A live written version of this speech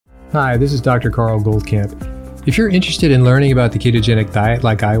Hi, this is Dr. Carl Goldkamp. If you're interested in learning about the ketogenic diet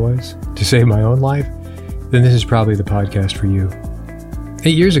like I was, to save my own life, then this is probably the podcast for you.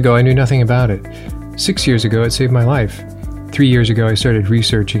 8 years ago, I knew nothing about it. 6 years ago, it saved my life. 3 years ago, I started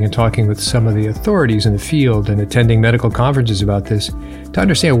researching and talking with some of the authorities in the field and attending medical conferences about this to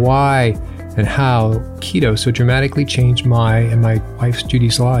understand why and how keto so dramatically changed my and my wife's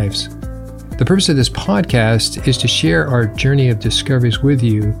Judy's lives. The purpose of this podcast is to share our journey of discoveries with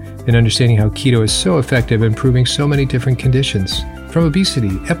you in understanding how keto is so effective in improving so many different conditions, from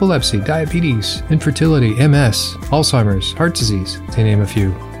obesity, epilepsy, diabetes, infertility, MS, Alzheimer's, heart disease, to name a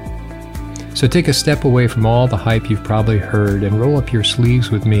few. So take a step away from all the hype you've probably heard and roll up your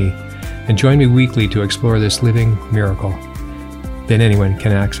sleeves with me and join me weekly to explore this living miracle that anyone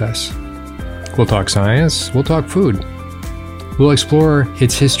can access. We'll talk science, we'll talk food. We'll explore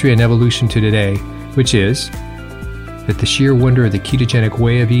its history and evolution to today, which is that the sheer wonder of the ketogenic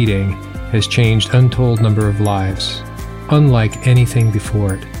way of eating has changed untold number of lives, unlike anything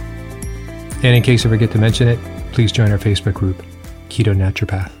before it. And in case I forget to mention it, please join our Facebook group, Keto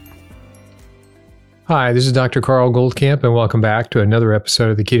Naturopath. Hi, this is Dr. Carl Goldkamp, and welcome back to another episode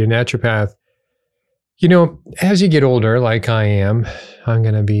of the Keto Naturopath. You know, as you get older, like I am, I'm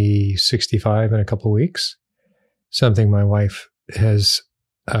going to be 65 in a couple of weeks, something my wife has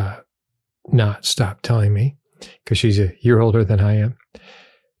not stopped telling me because she's a year older than I am.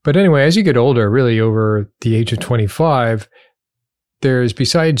 But anyway, as you get older, really over the age of 25, there's,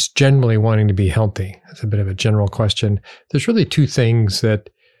 besides generally wanting to be healthy, that's a bit of a general question, there's really two things that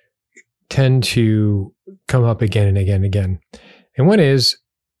tend to come up again and again and again. And one is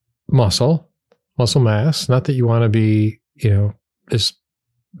muscle mass. Not that you want to be, this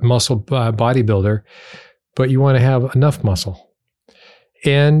muscle bodybuilder, but you want to have enough muscle.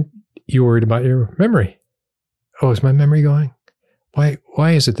 And you're worried about your memory. Oh, is my memory going? Why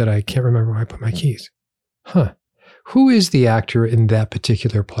is it that I can't remember where I put my keys? Who is the actor in that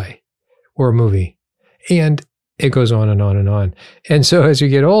particular play or movie? And it goes on and on and on. And so as you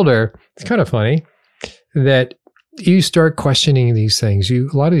get older, it's kind of funny that you start questioning these things. A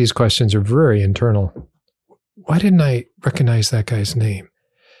lot of these questions are very internal. Why didn't I recognize that guy's name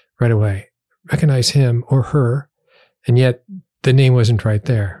right away? Recognize him or her, and yet the name wasn't right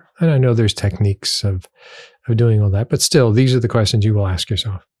there. And I know there's techniques of doing all that, but still, these are the questions you will ask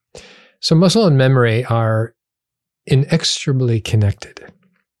yourself. So muscle and memory are inextricably connected.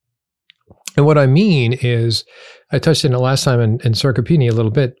 And what I mean is, I touched on it last time in sarcopenia a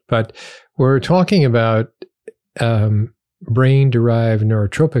little bit, but we're talking about brain-derived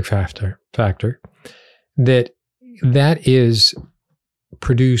neurotropic factor that is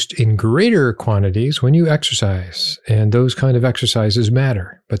produced in greater quantities when you exercise. And those kind of exercises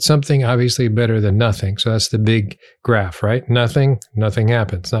matter, but something obviously better than nothing. So that's the big graph, right? Nothing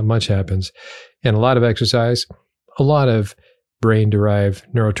happens, not much happens. And a lot of exercise, a lot of brain-derived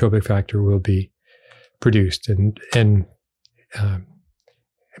neurotropic factor will be produced. And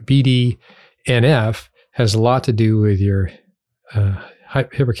BDNF has a lot to do with your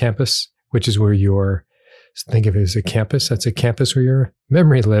hippocampus, which is where think of it as a campus. That's a campus where your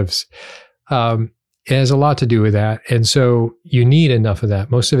memory lives. It has a lot to do with that. And so you need enough of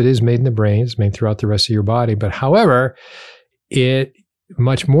that. Most of it is made in the brain. It's made throughout the rest of your body. But however,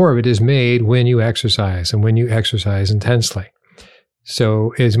 much more of it is made when you exercise and when you exercise intensely.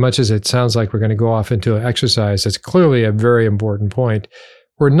 So as much as it sounds like we're going to go off into an exercise, that's clearly a very important point.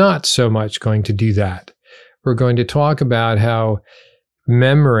 We're not so much going to do that. We're going to talk about how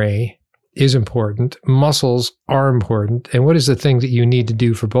memory is important, muscles are important, and what is the thing that you need to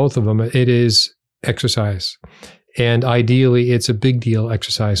do for both of them? It is exercise. And ideally, it's a big deal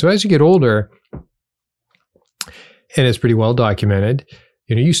exercise. So as you get older, and it's pretty well documented,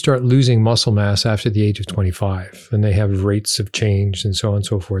 you start losing muscle mass after the age of 25, and they have rates of change and so on and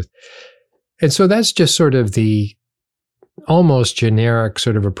so forth. And so that's just sort of the almost generic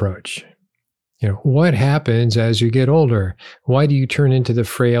sort of approach. What happens as you get older? Why do you turn into the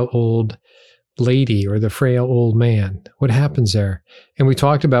frail old lady or the frail old man? What happens there? And we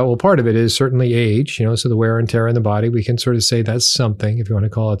talked about, well, part of it is certainly age, so the wear and tear in the body, we can sort of say that's something, if you want to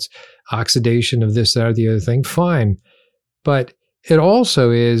call it oxidation of this, that, or the other thing, fine. But it also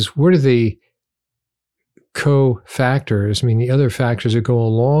is, what are the co-factors? The other factors that go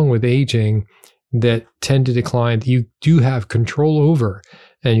along with aging that tend to decline, that you do have control over.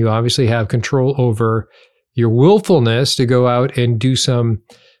 And you obviously have control over your willfulness to go out and do some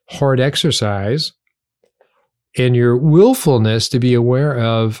hard exercise, and your willfulness to be aware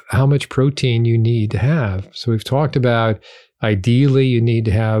of how much protein you need to have. So we've talked about, ideally, you need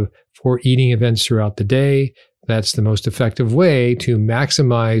to have 4 eating events throughout the day, That's the most effective way to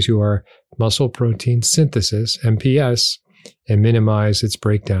maximize your muscle protein synthesis, MPS, and minimize its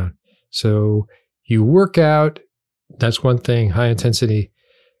breakdown. So you work out, that's one thing, high intensity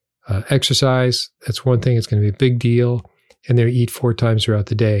exercise, that's one thing, it's going to be a big deal. And they eat 4 times throughout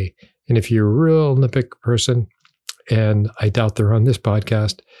the day. And if you're a real Olympic person, and I doubt they're on this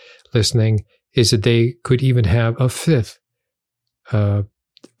podcast listening, is that they could even have a 5th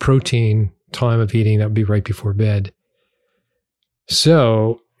protein time of eating that would be right before bed.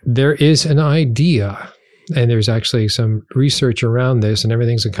 So there is an idea, and there's actually some research around this, and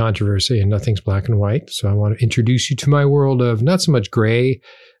everything's a controversy and nothing's black and white. So I want to introduce you to my world of not so much gray,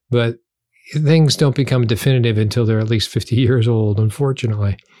 but things don't become definitive until they're at least 50 years old,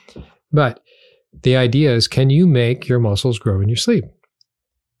 unfortunately. But the idea is, can you make your muscles grow in your sleep?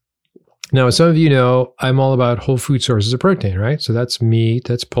 Now, as some of you know, I'm all about whole food sources of protein, right? So that's meat,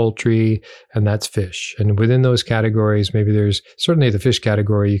 that's poultry, and that's fish. And within those categories, maybe there's certainly the fish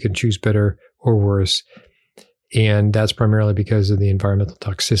category, you can choose better or worse. And that's primarily because of the environmental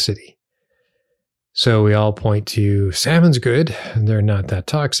toxicity. So we all point to salmon's good, and they're not that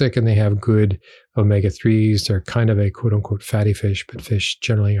toxic, and they have good omega-3s. They're kind of a quote-unquote fatty fish, but fish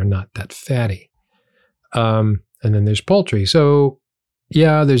generally are not that fatty. And then there's poultry. So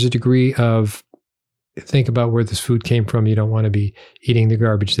yeah, there's a degree of think about where this food came from. You don't want to be eating the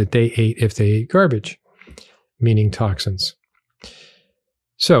garbage that they ate if they ate garbage, meaning toxins.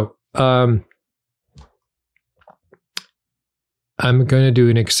 So I'm going to do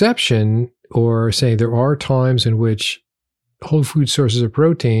an exception, or say there are times in which whole food sources of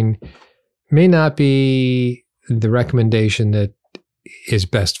protein may not be the recommendation that is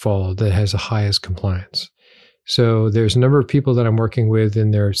best followed, that has the highest compliance. So there's a number of people that I'm working with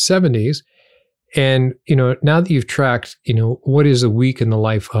in their 70s. And, now that you've tracked, what is a week in the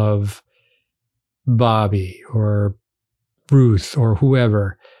life of Bobby or Ruth or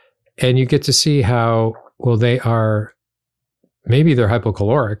whoever, and you get to see how, well, maybe they're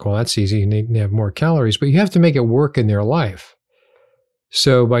hypocaloric. Well, that's easy. They have more calories, but you have to make it work in their life.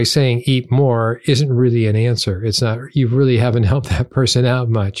 So by saying eat more isn't really an answer. It's not, you really haven't helped that person out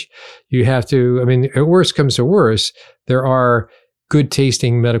much. You have to, at worst comes to worst, there are good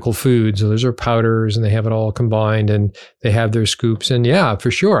tasting medical foods. So those are powders and they have it all combined and they have their scoops. And yeah,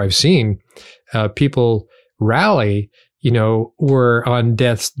 for sure, I've seen people rally, were on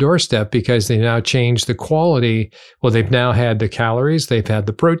death's doorstep because they now changed the quality. Well, they've now had the calories, they've had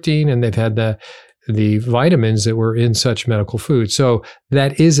the protein, and they've had the vitamins that were in such medical food. So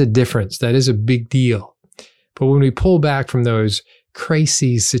that is a difference. That is a big deal. But when we pull back from those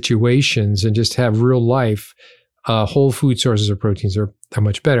crises situations and just have real life, whole food sources of proteins are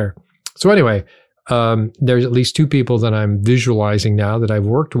much better. So anyway, there's at least 2 people that I'm visualizing now that I've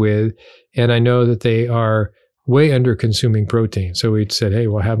worked with, and I know that they are way under consuming protein. So we said, hey,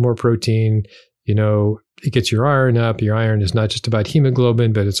 we'll have more protein. It gets your iron up. Your iron is not just about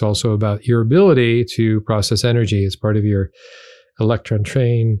hemoglobin, but it's also about your ability to process energy. It's part of your electron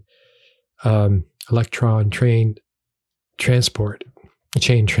train transport,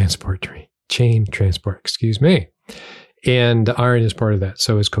 excuse me. And iron is part of that.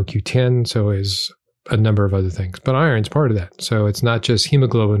 So is CoQ10, so is a number of other things. But iron's part of that. So it's not just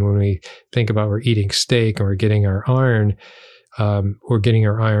hemoglobin when we think about we're eating steak and we're getting our iron,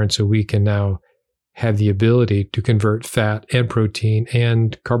 so we can now have the ability to convert fat and protein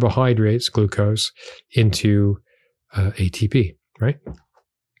and carbohydrates, glucose, into ATP, right?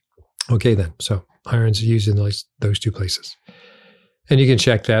 Okay, then. So iron's used in those 2 places. And you can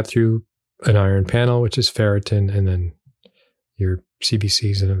check that through an iron panel, which is ferritin, and then your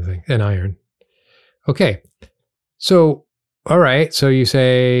CBCs and everything, and iron. Okay. So, all right. So you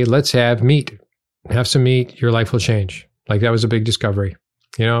say, let's have meat. Have some meat. Your life will change. Like that was a big discovery.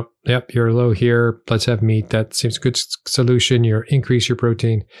 Yep, you're low here. Let's have meat. That seems a good solution. You increase your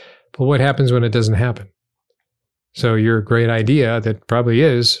protein. But what happens when it doesn't happen? So your great idea that probably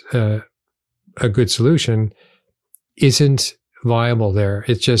is a good solution isn't viable there.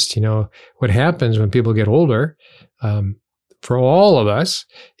 It's just, what happens when people get older, for all of us,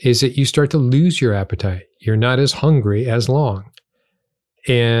 is that you start to lose your appetite. You're not as hungry as long.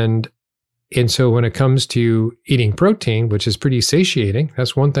 And so when it comes to eating protein, which is pretty satiating,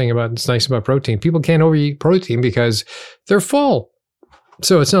 that's one thing that's nice about protein. People can't overeat protein because they're full.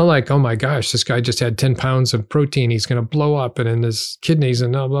 So it's not like, oh my gosh, this guy just had 10 pounds of protein. He's going to blow up and in his kidneys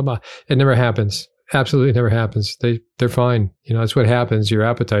and blah, blah, blah. It never happens. Absolutely never happens. They're fine. That's what happens. Your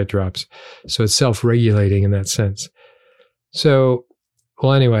appetite drops. So it's self-regulating in that sense. So,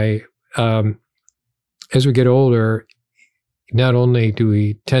 well, anyway, as we get older, not only do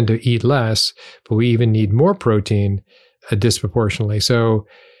we tend to eat less, but we even need more protein disproportionately. So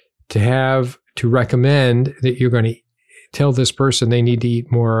to recommend that you're going to tell this person they need to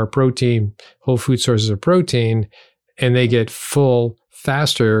eat more protein, whole food sources of protein, and they get full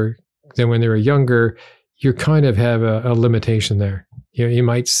faster than when they were younger, you kind of have a limitation there. You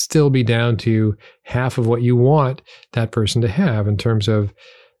might still be down to half of what you want that person to have in terms of,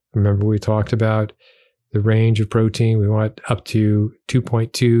 remember we talked about the range of protein. We want up to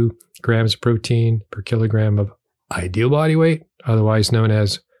 2.2 grams of protein per kilogram of ideal body weight, otherwise known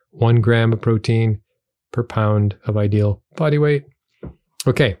as 1 gram of protein per pound of ideal body weight.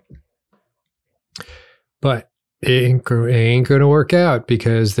 Okay. But it ain't going to work out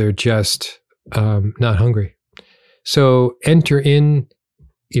because they're just not hungry. So enter in,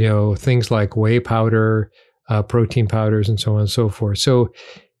 things like whey powder, protein powders, and so on and so forth. So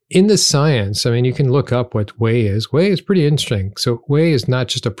in the science, you can look up what whey is. Whey is pretty interesting. So whey is not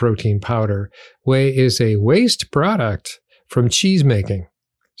just a protein powder. Whey is a waste product from cheese making.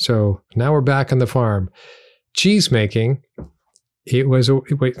 So now we're back on the farm. Cheese making,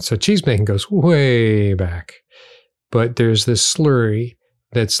 so cheese making goes way back. But there's this slurry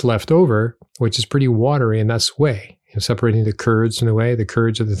that's left over, which is pretty watery, and that's whey. Separating the curds from the whey. The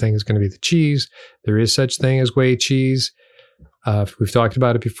curds are the thing that's going to be the cheese. There is such thing as whey cheese. We've talked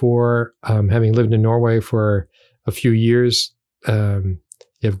about it before. Having lived in Norway for a few years, you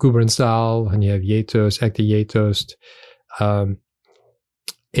have Gudbrandsdal and you have Geitost, ekte Geitost,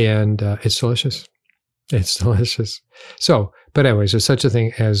 and it's delicious. It's delicious. So, but anyways, there's such a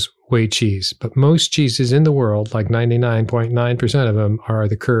thing as whey cheese. But most cheeses in the world, like 99.9% of them, are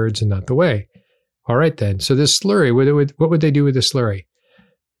the curds and not the whey. All right, then. So this slurry, what would they do with the slurry?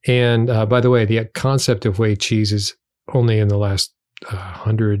 And by the way, the concept of whey cheese is only in the last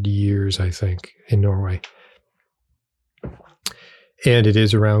 100 years, I think, in Norway. And it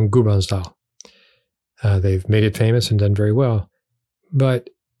is around Gudbrandsdal. They've made it famous and done very well. But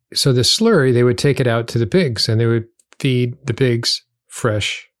so the slurry, they would take it out to the pigs and they would feed the pigs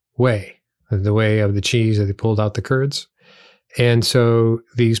fresh whey, the whey of the cheese that they pulled out the curds. And so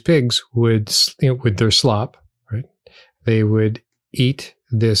these pigs would, with their slop, right, they would eat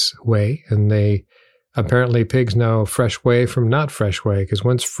this whey, and apparently pigs know fresh whey from not fresh whey, because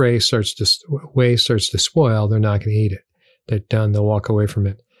once whey starts to spoil, they're not going to eat it. They're done. They'll walk away from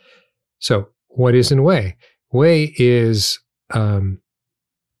it. So what is in whey? Whey is a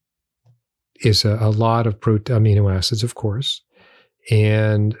lot of amino acids, of course,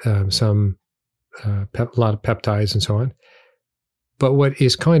 and a lot of peptides and so on. But what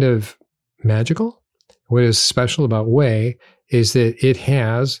is kind of magical, what is special about whey, is that it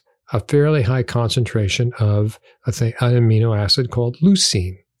has a fairly high concentration of an amino acid called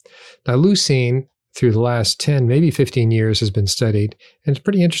leucine. Now, leucine, through the last 10, maybe 15 years, has been studied, and it's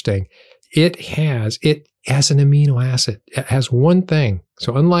pretty interesting. It has an amino acid. It has one thing.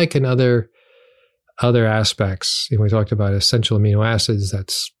 So unlike in other aspects, we talked about essential amino acids,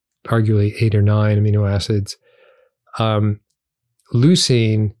 that's arguably 8 or 9 amino acids.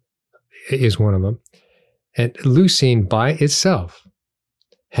 Leucine is one of them. And leucine by itself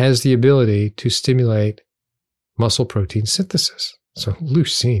has the ability to stimulate muscle protein synthesis. So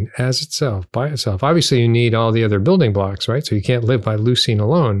leucine as itself, by itself. Obviously, you need all the other building blocks, right? So you can't live by leucine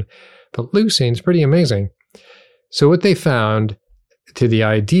alone. But leucine is pretty amazing. So what they found to the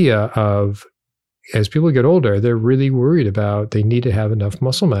idea of, as people get older, they're really worried about they need to have enough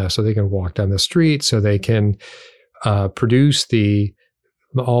muscle mass so they can walk down the street, so they can produce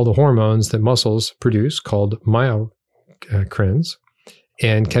all the hormones that muscles produce, called myocrines,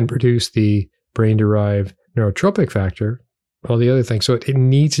 and can produce the brain-derived neurotropic factor, all the other things. So it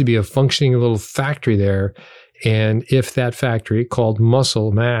needs to be a functioning little factory there. And if that factory, called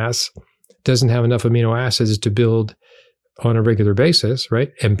muscle mass, doesn't have enough amino acids to build on a regular basis,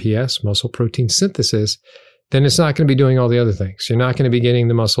 right? MPS, muscle protein synthesis, then it's not going to be doing all the other things. You're not going to be getting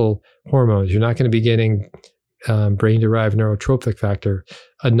the muscle hormones. You're not going to be getting brain-derived neurotropic factor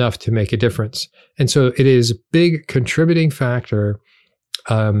enough to make a difference. And so it is a big contributing factor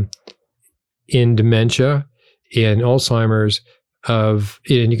in dementia, in Alzheimer's, and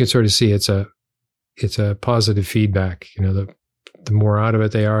you can sort of see it's a positive feedback. The more out of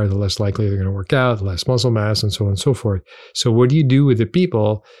it they are, the less likely they're going to work out, the less muscle mass, and so on and so forth. So what do you do with the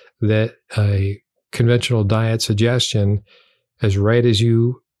people that a conventional diet suggestion, as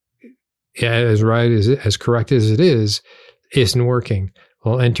correct as it is, isn't working?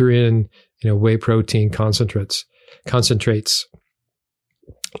 Well, enter in, whey protein concentrates.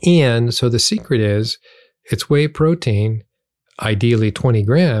 And so the secret is, it's whey protein, ideally 20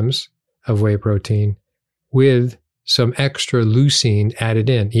 grams of whey protein, with some extra leucine added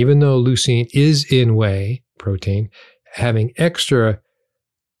in. Even though leucine is in whey protein, having extra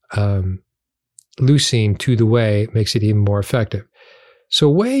leucine to the whey makes it even more effective. So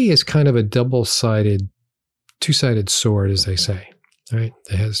whey is kind of a double-sided, two-sided sword, as they say, right?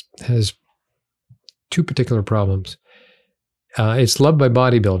 It has two particular problems. It's loved by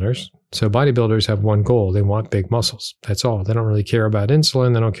bodybuilders. So bodybuilders have one goal. They want big muscles. That's all. They don't really care about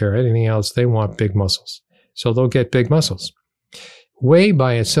insulin. They don't care anything else. They want big muscles. So they'll get big muscles. Whey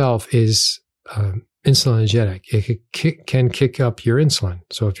by itself is insulinogenic. It can kick up your insulin.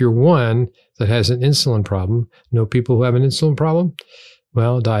 So if you're one that has an insulin problem, know people who have an insulin problem?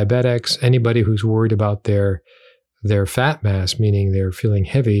 Well, diabetics, anybody who's worried about their fat mass, meaning they're feeling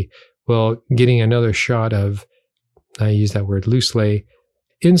heavy, well, getting another shot of, I use that word loosely,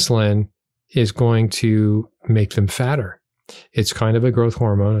 insulin is going to make them fatter. It's kind of a growth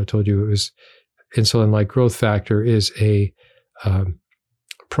hormone. I told you it was insulin-like growth factor is a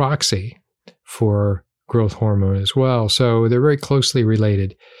proxy for growth hormone as well. So they're very closely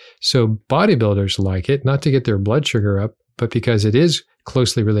related. So bodybuilders like it, not to get their blood sugar up, but because it is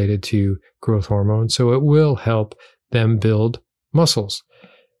closely related to growth hormone. So it will help them build muscles.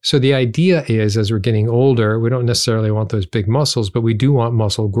 So the idea is, as we're getting older, we don't necessarily want those big muscles, but we do want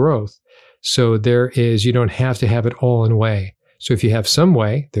muscle growth. So you don't have to have it all in whey. So if you have some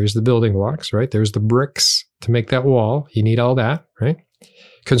whey, there's the building blocks, right? There's the bricks to make that wall. You need all that, right?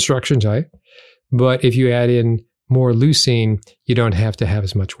 Construction type. But if you add in more leucine, you don't have to have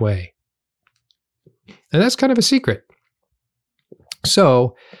as much whey. And that's kind of a secret.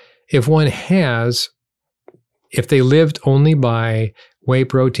 So if they lived only by whey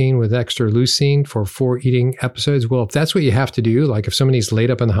protein with extra leucine for 4 eating episodes, well, if that's what you have to do, like if somebody's laid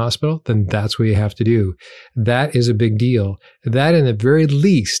up in the hospital, then that's what you have to do. That is a big deal. That in the very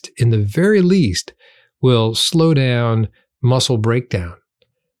least, will slow down muscle breakdown.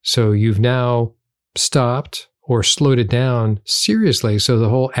 So you've now stopped or slowed it down seriously. So the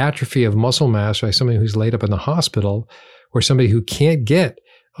whole atrophy of muscle mass by somebody who's laid up in the hospital or somebody who can't get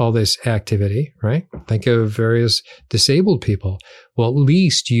all this activity, right? Think of various disabled people. Well, at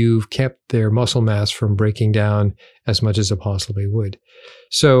least you've kept their muscle mass from breaking down as much as it possibly would.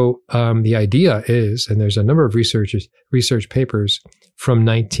 So the idea is, and there's a number of research papers from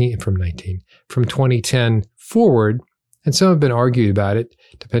 2010 forward, and some have been argued about it,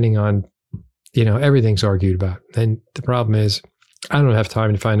 depending on, everything's argued about. And the problem is, I don't have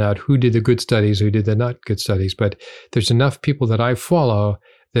time to find out who did the good studies, who did the not good studies, but there's enough people that I follow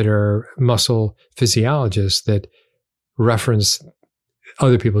that are muscle physiologists that reference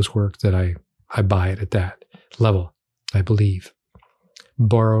other people's work that I buy it at that level, I believe.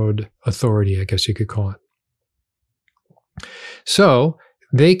 Borrowed authority, I guess you could call it. So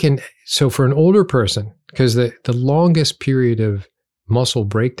for an older person, because the longest period of muscle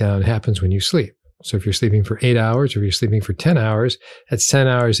breakdown happens when you sleep. So if you're sleeping for 8 hours or if you're sleeping for 10 hours, that's 10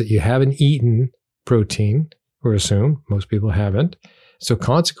 hours that you haven't eaten protein, or assume most people haven't. So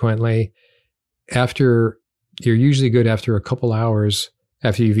consequently, you're usually good after a couple hours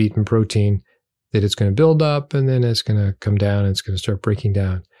after you've eaten protein that it's going to build up and then it's going to come down and it's going to start breaking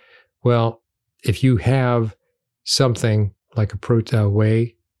down. Well, if you have something like a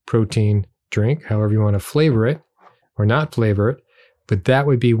whey protein drink, however you want to flavor it or not flavor it, but that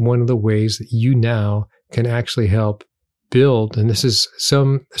would be one of the ways that you now can actually help build. And this is,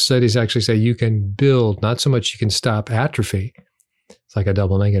 some studies actually say you can build, not so much you can stop atrophy. It's like a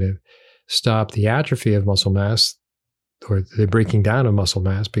double negative. Stop the atrophy of muscle mass or the breaking down of muscle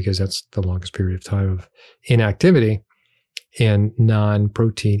mass, because that's the longest period of time of inactivity and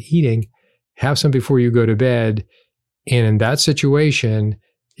non-protein eating. Have some before you go to bed. And in that situation,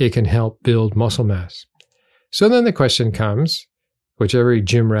 it can help build muscle mass. So then the question comes, which every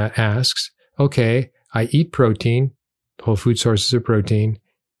gym rat asks, okay, I eat protein, whole food sources of protein.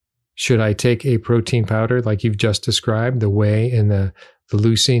 Should I take a protein powder like you've just described, the whey and the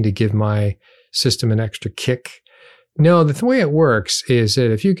leucine, to give my system an extra kick? No, the way it works is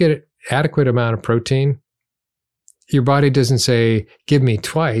that if you get an adequate amount of protein, your body doesn't say, give me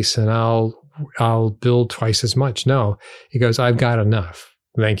twice and I'll build twice as much. No, it goes, I've got enough.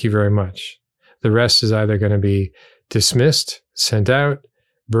 Thank you very much. The rest is either going to be dismissed, sent out,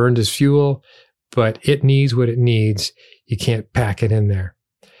 burned as fuel, but it needs what it needs. You can't pack it in there.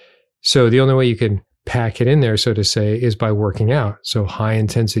 So the only way you can pack it in there, so to say, is by working out. So high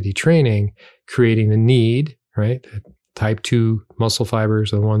intensity training, creating the need, right? Type 2 muscle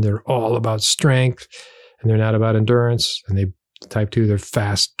fibers are the one that are all about strength and they're not about endurance. And type 2, they're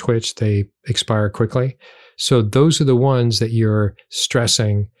fast twitch, they expire quickly. So those are the ones that you're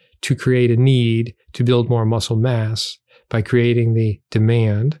stressing to create a need to build more muscle mass. By creating the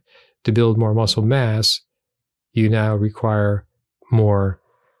demand to build more muscle mass, you now require more,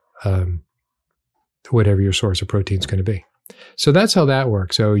 whatever your source of protein is going to be. So that's how that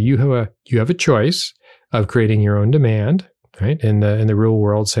works. So you have a choice of creating your own demand, right? In the real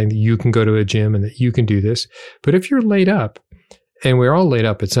world, saying that you can go to a gym and that you can do this. But if you're laid up, and we're all laid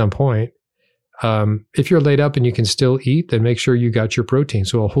up at some point, if you're laid up and you can still eat, then make sure you got your protein.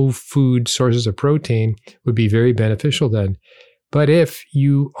 So a whole food sources of protein would be very beneficial then. But if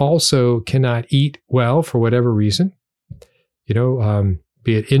you also cannot eat well for whatever reason, be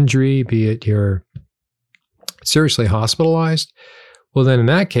it injury, be it you're seriously hospitalized, well, then in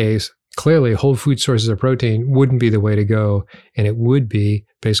that case, clearly whole food sources of protein wouldn't be the way to go. And it would be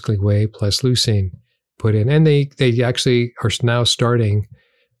basically whey plus leucine put in. And they actually are now starting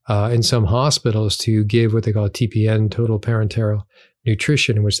in some hospitals to give what they call TPN, total parenteral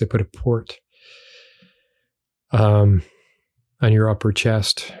nutrition, in which they put a port on your upper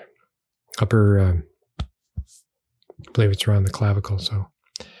chest, I believe it's around the clavicle. So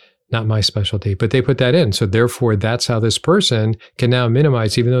not my specialty, but they put that in. So therefore, that's how this person can now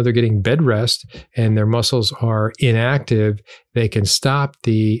minimize, even though they're getting bed rest and their muscles are inactive, they can stop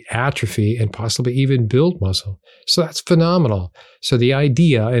the atrophy and possibly even build muscle. So that's phenomenal. So the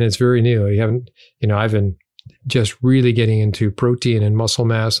idea, and it's very new, I've been just really getting into protein and muscle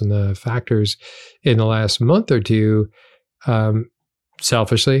mass and the factors in the last month or two,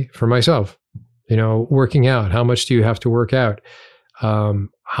 selfishly for myself, working out. How much do you have to work out?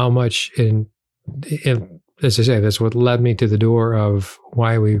 How much as I say, that's what led me to the door of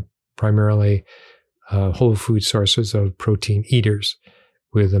why we primarily whole food sources of protein eaters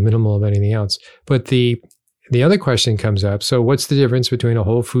with a minimal of anything else. But the other question comes up. So what's the difference between a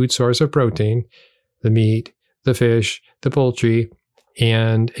whole food source of protein, the meat, the fish, the poultry,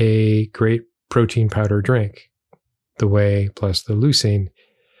 and a great protein powder drink, the whey plus the leucine?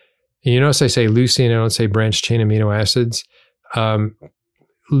 And you notice I say leucine, I don't say branched chain amino acids.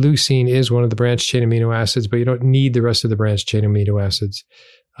 Leucine is one of the branched chain amino acids, but you don't need the rest of the branched chain amino acids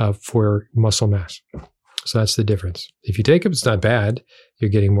for muscle mass. So that's the difference. If you take them, it's not bad.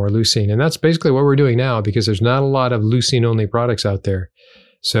 You're getting more leucine. And that's basically what we're doing now, because there's not a lot of leucine-only products out there.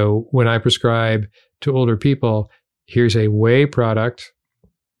 So when I prescribe to older people, here's a whey product.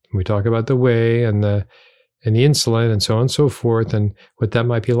 We talk about the whey and the insulin and so on and so forth and what that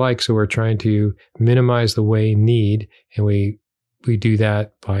might be like. So we're trying to minimize the whey need, and we do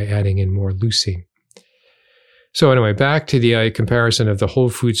that by adding in more leucine. So anyway, back to the comparison of the whole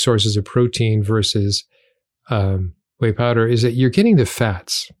food sources of protein versus whey powder, is that you're getting the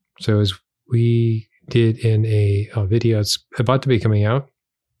fats. So as we did in a video, it's about to be coming out,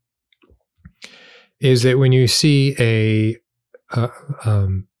 is that when you see a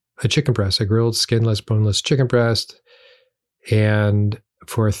chicken breast, a grilled, skinless, boneless chicken breast, and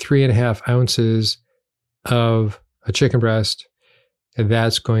for 3.5 ounces of a chicken breast,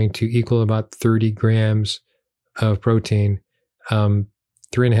 that's going to equal about 30 grams of protein.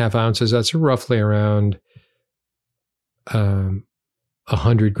 3.5 ounces, that's roughly around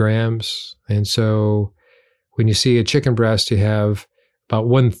 100 grams. And so when you see a chicken breast, you have about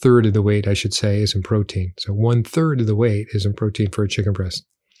 1/3 of the weight, I should say, is in protein. So 1/3 of the weight is in protein for a chicken breast.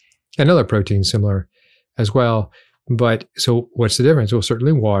 Another protein similar as well. But so what's the difference? Well,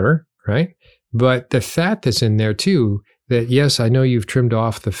 certainly water, right? But the fat that's in there too, that yes, I know you've trimmed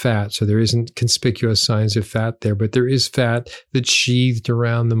off the fat, so there isn't conspicuous signs of fat there, but there is fat that's sheathed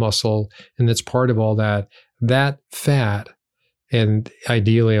around the muscle, and that's part of all that. That fat, and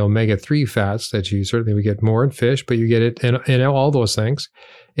ideally omega-3 fats that you certainly would get more in fish, but you get it in all those things,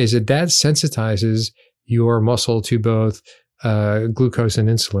 is that sensitizes your muscle to both glucose and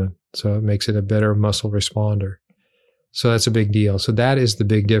insulin. So it makes it a better muscle responder. So that's a big deal. So that is the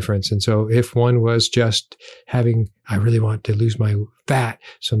big difference. And so if one was just having, I really want to lose my fat,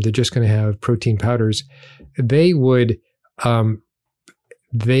 so they're just going to have protein powders, they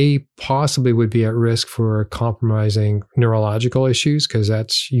possibly would be at risk for compromising neurological issues, because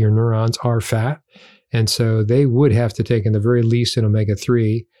that's, your neurons are fat. And so they would have to take in the very least an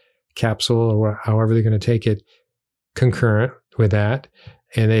omega-3 capsule, or however they're going to take it, concurrent with that.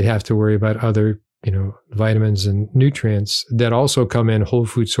 And they'd have to worry about other vitamins and nutrients that also come in whole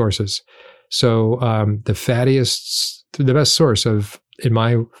food sources. So the best source of, in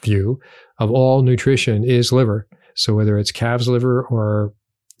my view, of all nutrition is liver. So whether it's calf's liver or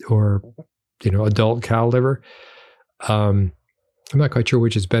adult cow liver, I'm not quite sure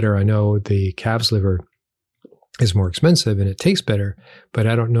which is better. I know the calf's liver is more expensive and it tastes better, but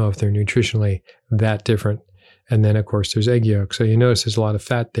I don't know if they're nutritionally that different. And then, of course, there's egg yolk. So you notice there's a lot of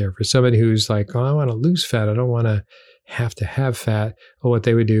fat there. For somebody who's like, oh, I want to lose fat, I don't want to have fat. Well, what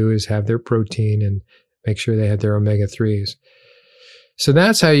they would do is have their protein and make sure they have their omega-3s. So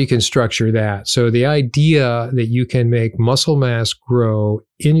that's how you can structure that. So the idea that you can make muscle mass grow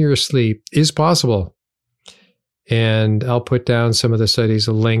in your sleep is possible. And I'll put down some of the studies,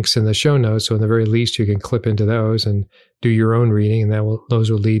 the links in the show notes. So in the very least, you can clip into those and do your own reading. And those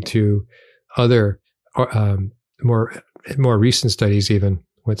will lead to other more recent studies, even,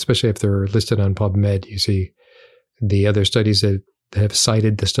 especially if they're listed on PubMed. You see the other studies that have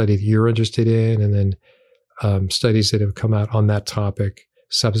cited the study that you're interested in, and then studies that have come out on that topic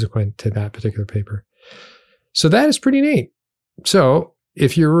subsequent to that particular paper. So that is pretty neat. So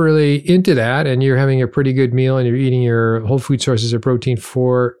if you're really into that and you're having a pretty good meal and you're eating your whole food sources of protein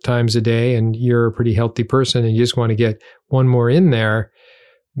 4 times a day and you're a pretty healthy person and you just want to get one more in there,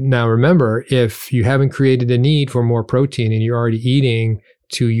 now remember, if you haven't created a need for more protein and you're already eating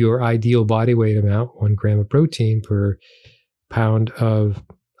to your ideal body weight amount, 1 gram of protein per pound of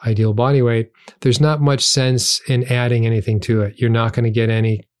ideal body weight, there's not much sense in adding anything to it. You're not going to get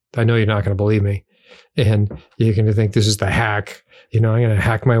any, I know you're not going to believe me, and you're going to think this is the hack. I'm going to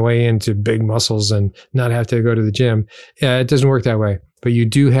hack my way into big muscles and not have to go to the gym. It doesn't work that way. But you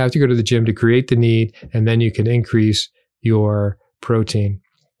do have to go to the gym to create the need, and then you can increase your protein.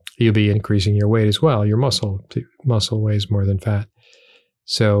 You'll be increasing your weight as well. Your muscle weighs more than fat.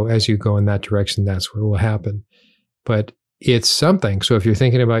 So as you go in that direction, that's what will happen. But it's something. So if you're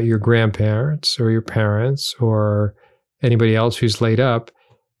thinking about your grandparents or your parents or anybody else who's laid up,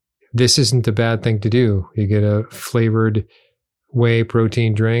 this isn't a bad thing to do. You get a flavored whey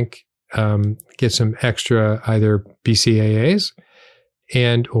protein drink, get some extra either BCAAs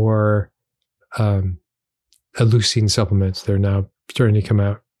and or leucine supplements. They're now starting to come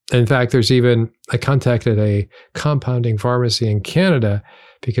out. In fact, I contacted a compounding pharmacy in Canada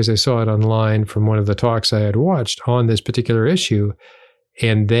because I saw it online from one of the talks I had watched on this particular issue.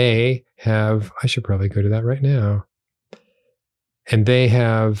 And they have, I should probably go to that right now. And they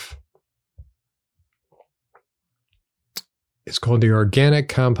have, it's called the Organic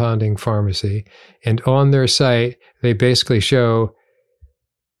Compounding Pharmacy. And on their site, they basically show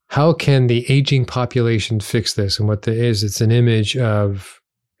how can the aging population fix this? And what there is, it's an image of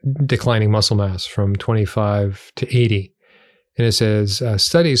declining muscle mass from 25 to 80. And it says,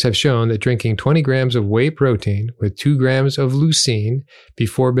 studies have shown that drinking 20 grams of whey protein with 2 grams of leucine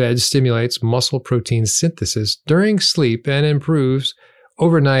before bed stimulates muscle protein synthesis during sleep and improves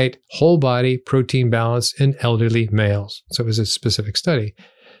overnight whole body protein balance in elderly males. So it was a specific study.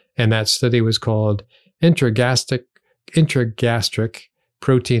 And that study was called Intragastric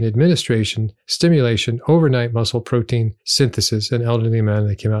Protein Administration Stimulation Overnight Muscle Protein Synthesis in Elderly Men.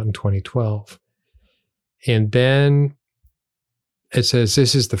 That came out in 2012. And then it says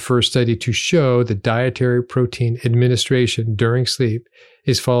this is the first study to show that dietary protein administration during sleep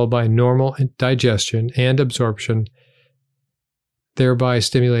is followed by normal digestion and absorption, thereby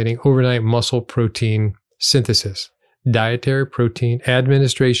stimulating overnight muscle protein synthesis. Dietary protein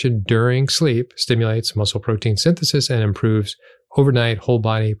administration during sleep stimulates muscle protein synthesis and improves overnight whole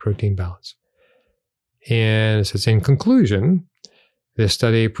body protein balance. And it says, in conclusion, this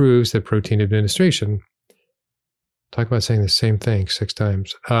study proves that protein administration, talk about saying the same thing 6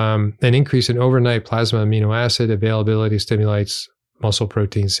 times, an increase in overnight plasma amino acid availability stimulates muscle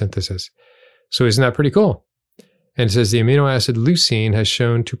protein synthesis. So isn't that pretty cool? And it says the amino acid leucine has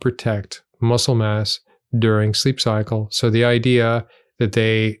shown to protect muscle mass during sleep cycle. So the idea that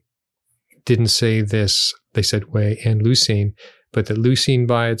they didn't say this, they said whey and leucine, but that leucine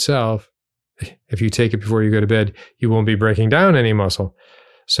by itself, if you take it before you go to bed, you won't be breaking down any muscle.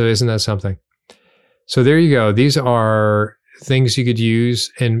 So isn't that something? So there you go. These are things you could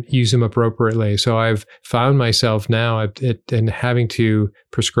use and use them appropriately. So I've found myself now and having to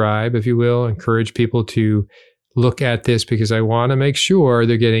prescribe, if you will, encourage people to look at this because I want to make sure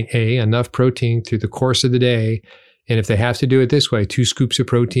they're getting enough protein through the course of the day. And if they have to do it this way, 2 scoops of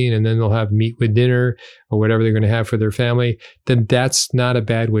protein, and then they'll have meat with dinner or whatever they're going to have for their family, then that's not a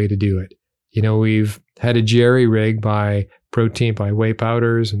bad way to do it. We've had a jerry rig by protein, by whey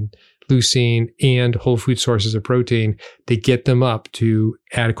powders and leucine and whole food sources of protein to get them up to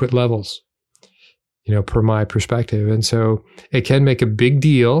adequate levels, per my perspective. And so it can make a big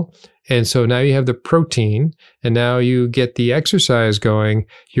deal. And so now you have the protein and now you get the exercise going.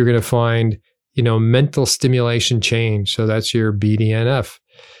 You're going to find mental stimulation change. So that's your BDNF,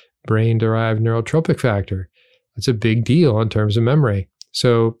 brain-derived neurotrophic factor. That's a big deal in terms of memory.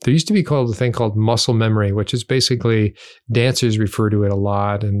 So there used to be a thing called muscle memory, which is basically dancers refer to it a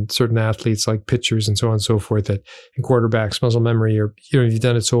lot, and certain athletes like pitchers and so on and so forth, and quarterbacks, muscle memory, or you've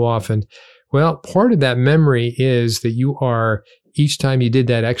done it so often. Well, part of that memory is that you are, each time you did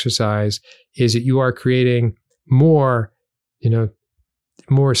that exercise, is that you are creating more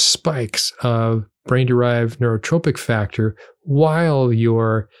spikes of brain-derived neurotropic factor while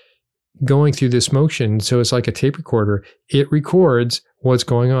you're going through this motion. So it's like a tape recorder. It records what's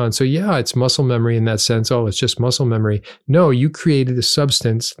going on. So yeah, it's muscle memory in that sense. Oh, it's just muscle memory. No, you created a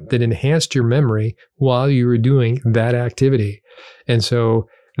substance that enhanced your memory while you were doing that activity. And so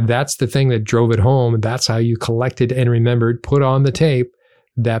that's the thing that drove it home. That's how you collected and remembered, put on the tape,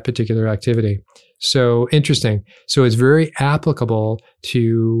 that particular activity. So interesting. So it's very applicable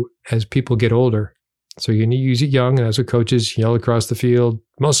to as people get older. So you need to use it young, and as with coaches, yell across the field,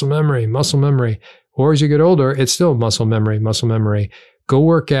 muscle memory, muscle memory. Or as you get older, it's still muscle memory, muscle memory. Go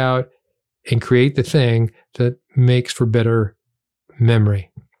work out and create the thing that makes for better memory.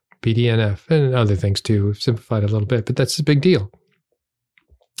 BDNF and other things too. We've simplified a little bit, but that's a big deal.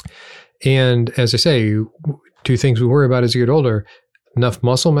 And as I say, two things we worry about as you get older: enough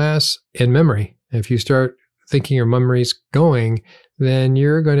muscle mass and memory. If you start thinking your memory's going, then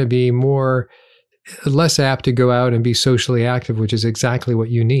you're going to be less apt to go out and be socially active, which is exactly what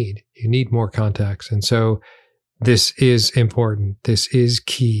you need. You need more contacts. And so this is important. This is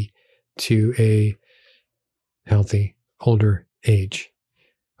key to a healthy older age.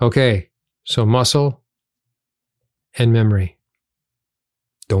 Okay, so muscle and memory.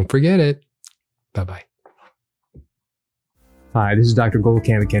 Don't forget it. Bye-bye. Hi, this is Dr.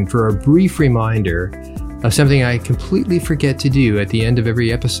 Goldkamp again for a brief reminder of something I completely forget to do at the end of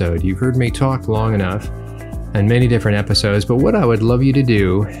every episode. You've heard me talk long enough in many different episodes, but what I would love you to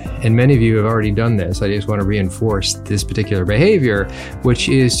do, and many of you have already done this, I just want to reinforce this particular behavior, which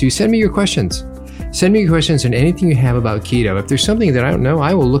is to send me your questions. Send me your questions on anything you have about keto. If there's something that I don't know,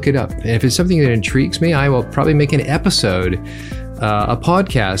 I will look it up. And if it's something that intrigues me, I will probably make an episode, a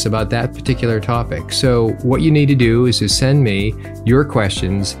podcast about that particular topic. So what you need to do is to send me your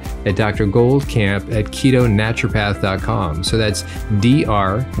questions at drgoldkamp@ketonaturopath.com. So that's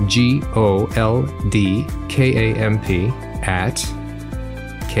DRGOLDKAMP at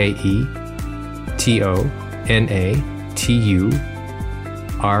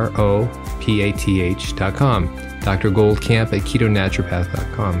KETONATUROPATH.com. Dr. Goldkamp at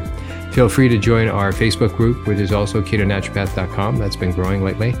ketonaturopath.com. Feel free to join our Facebook group, which is also ketonaturopath.com. That's been growing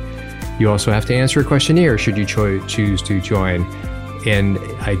lately. You also have to answer a questionnaire should you choose to join. And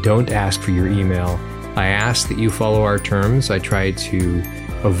I don't ask for your email. I ask that you follow our terms. I try to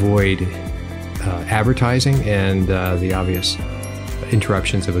avoid advertising and the obvious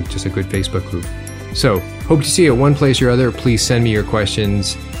interruptions of just a good Facebook group. So hope to see you at one place or other. Please send me your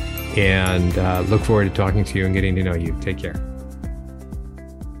questions, and look forward to talking to you and getting to know you. Take care.